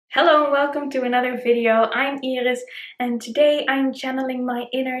Hello and welcome to another video. I'm Iris and today I'm channeling my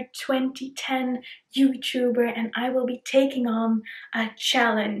inner 2010 YouTuber and I will be taking on a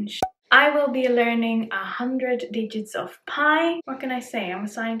challenge. I will be learning 100 digits of pi. What can I say? I'm a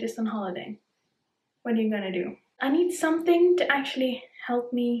scientist on holiday. What are you gonna do? I need something to actually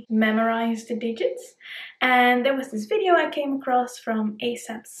help me memorize the digits, and there was this video I came across from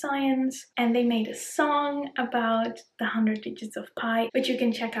AsapScience and they made a song about the 100 digits of pi, which you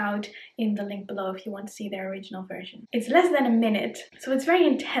can check out in the link below if you want to see their original version. It's less than a minute, so it's very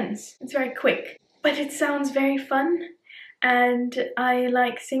intense, it's very quick, but it sounds very fun and I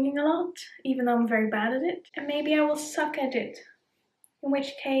like singing a lot, even though I'm very bad at it, and maybe I will suck at it, in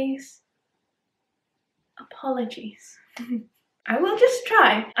which case, apologies. I will just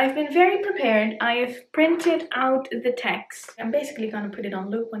try. I've been very prepared. I have printed out the text. I'm basically gonna put it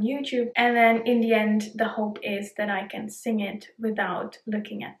on loop on YouTube, and then in the end the hope is that I can sing it without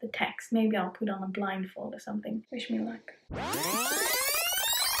looking at the text. Maybe I'll put on a blindfold or something. Wish me luck.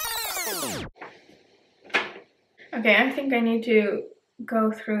 Okay, I think I need to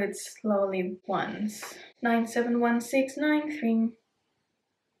go through it slowly once. 97169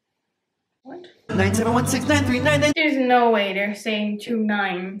 What? 9716939. There's no way they're saying 2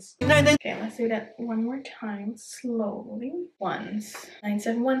 9s. Okay, let's do that one more time, slowly. Once.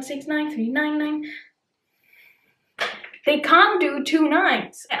 9716939. They can't do 2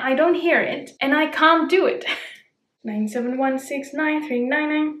 9s. I don't hear it, and I can't do it.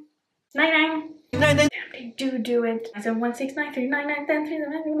 9716939. 99. Damn, they do it.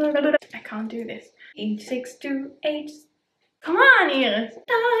 9716939. I can't do this. 8628. Come on, Iris.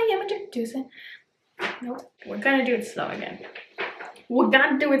 Nope. We're gonna do it slow again. We're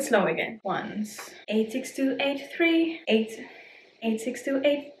gonna do it slow again. Once. 86283.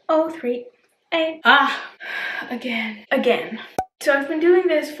 8628038. Again. So I've been doing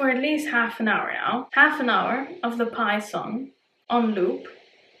this for at least half an hour now. Half an hour of the Pi song on loop.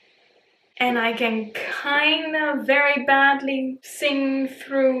 And I can kind of very badly sing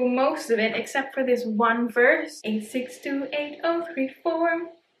through most of it, except for this one verse. 8628034.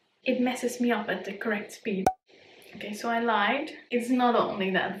 It messes me up at the correct speed. Okay, so I lied. It's not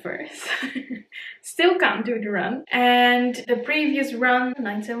only that verse. Still can't do the run. And the previous run,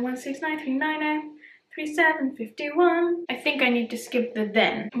 97169393751. I think I need to skip the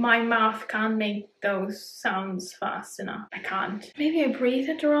then. My mouth can't make those sounds fast enough. I can't. Maybe I breathe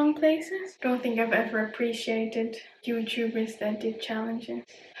at the wrong places. Don't think I've ever appreciated YouTubers that did challenges.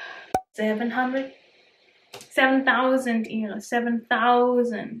 700. 7,000, Iris.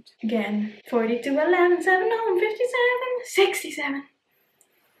 7,000. Again. 4211 757 67.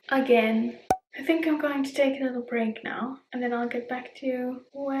 Again. I think I'm going to take a little break now, and then I'll get back to you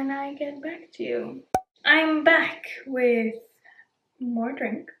when I get back to you. I'm back with more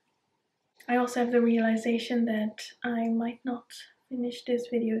drink. I also have the realization that I might not finish this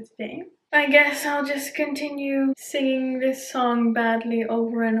video today. I guess I'll just continue singing this song badly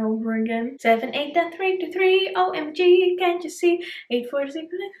over and over again. 7, 8, then 3, 2, 3, OMG, can't you see? 8, 4,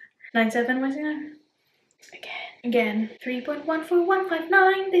 6, 9, 7, 1, 6, 9. Again.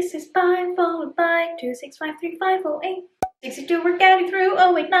 3.14159. This is pi followed by 2653508. 62, we're getting through.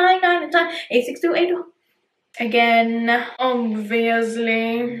 0899 and time. 86280. Again,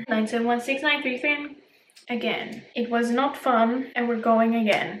 obviously. 9716933. Again. It was not fun, and we're going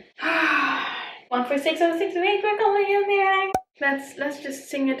again. 1460628. We're going in there. Let's just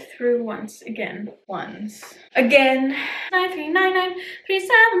sing it through once again. Once. Again.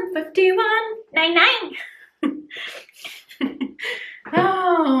 9399375199.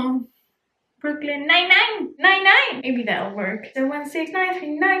 Oh, Brooklyn 9999. Maybe that'll work.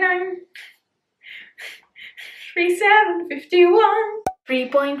 1693999 3751.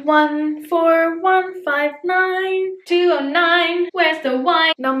 3.14159 209. Where's the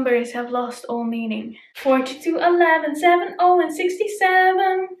Y? Numbers have lost all meaning. 42 11 70 and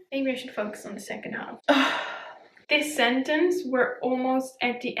 67. Maybe I should focus on the second half. This sentence, we're almost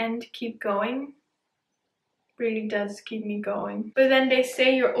at the end, keep going, really does keep me going. But then they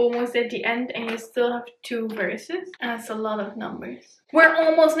say you're almost at the end and you still have 2 verses. That's a lot of numbers. We're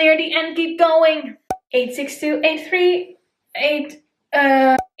almost near the end, keep going. 86283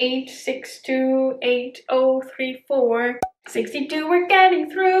 8628034 62, we're getting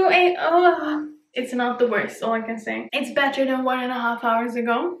through. It's not the worst, all I can say. It's better than 1.5 hours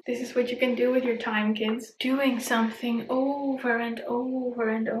ago. This is what you can do with your time, kids. Doing something over and over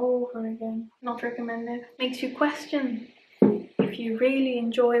and over again. Not recommended. Makes you question if you really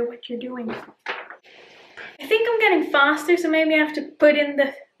enjoy what you're doing. I think I'm getting faster, so maybe I have to put in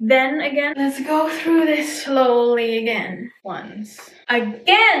the then again. Let's go through this slowly again. Once.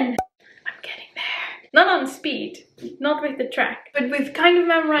 Again! I'm getting there. Not on speed, not with the track, but with kind of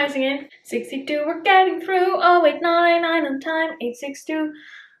memorizing it. 62, we're getting through. Oh, 899 on time. 862.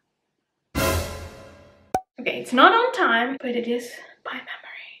 Okay, it's not on time, but it is by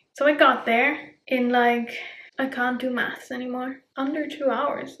memory. So I got there in like, I can't do maths anymore. Under 2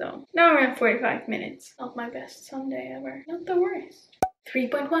 hours though. Now we're at 45 minutes. Not my best Sunday ever. Not the worst.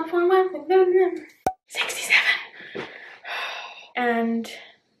 3.141. 67. And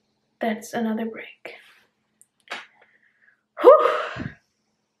that's another break. Whew.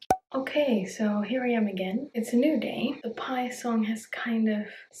 Okay, so here I am again. It's a new day. The pie song has kind of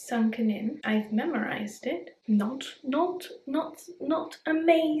sunken in. I've memorized it. Not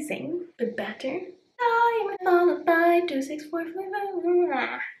amazing, but better. I am followed by 2, 6, 4, 5.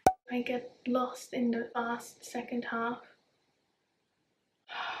 I get lost in the fast second half,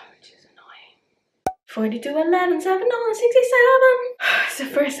 which is annoying. 42, 11, 7, 67. It's the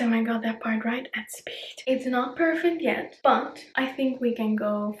first time I got that part right at speed. It's not perfect yet, but I think we can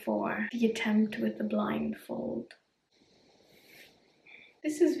go for the attempt with the blindfold.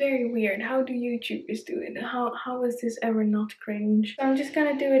 This is very weird. How do YouTubers do it? How is this ever not cringe? So I'm just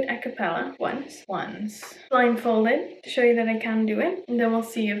gonna do it a cappella once. Blindfolded to show you that I can do it. And then we'll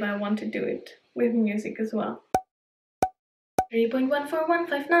see if I want to do it with music as well.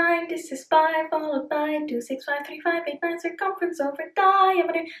 3.14159, this is pi, followed by 2653589, circumference over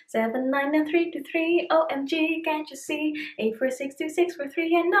diameter, 79233, OMG, can't you see?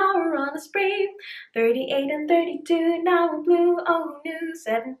 8462643, and now we're on a spree. 38 and 32, now we're blue, oh new,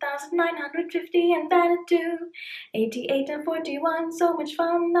 7,950, and then a 2. 88 and 41, so much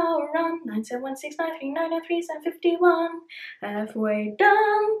fun, now we're on 971693993, 751, halfway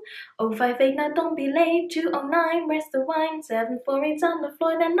done. 058, now don't be late. 209, where's the wine? 748's on the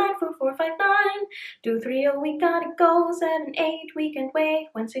floor, then 94459. 230, we gotta go. 78, we can wait.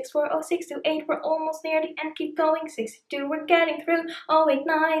 1640628, we're almost near the end. Keep going. 62, we're getting through.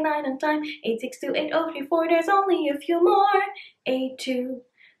 0899 on time. 8628034, there's only a few more. 82,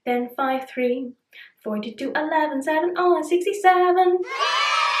 then 53. 42, 11, 7, oh, and 67.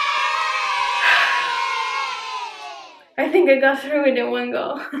 I think I got through it in one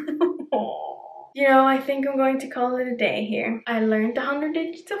go. You know, I think I'm going to call it a day here. I learned 100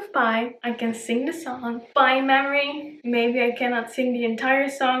 digits of pi. I can sing the song by memory. Maybe I cannot sing the entire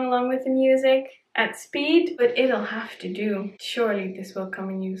song along with the music at speed, but it'll have to do. Surely this will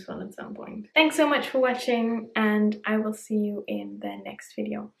come in useful at some point. Thanks so much for watching, and I will see you in the next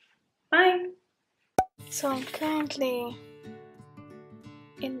video. Bye! So I'm currently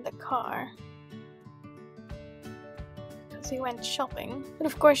in the car. We went shopping, but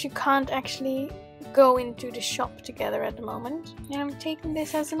of course you can't actually go into the shop together at the moment, and I'm taking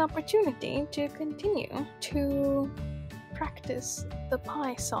this as an opportunity to continue to practice the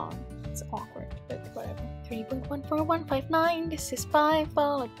pi song. It's awkward, but whatever. 3.14159, this is pi,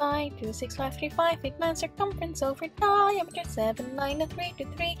 followed by 2653589, circumference over diameter,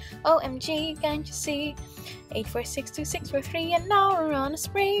 79233, OMG, can't you see? 8462643, and now we're on a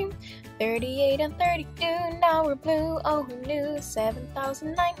spree. 38 and 32, now we're blue, oh who knew?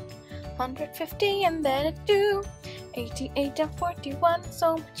 7,950, and then a 2. 88 and 41,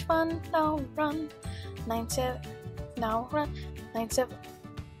 so much fun, now we run. 97, now run.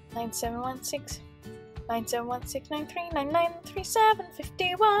 9716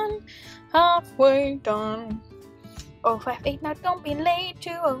 9716939933751, halfway done. 058, now don't be late.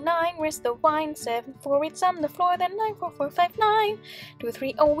 209, where's the wine? 748's on the floor, then 94459.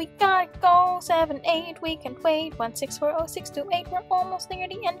 230, we gotta go. 78, we can wait. 1640628, we're almost near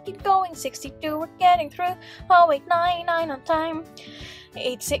the end. Keep going. 62, we're getting through. 0899 on time.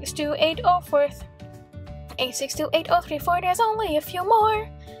 86280 8628034, there's only a few more.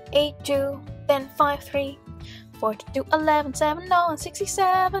 82, then 53. 42, 11, 7, no, and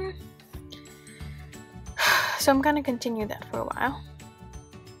 67. So I'm gonna continue that for a while,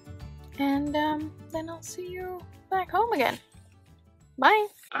 and then I'll see you back home again. Bye.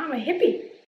 I'm a hippie.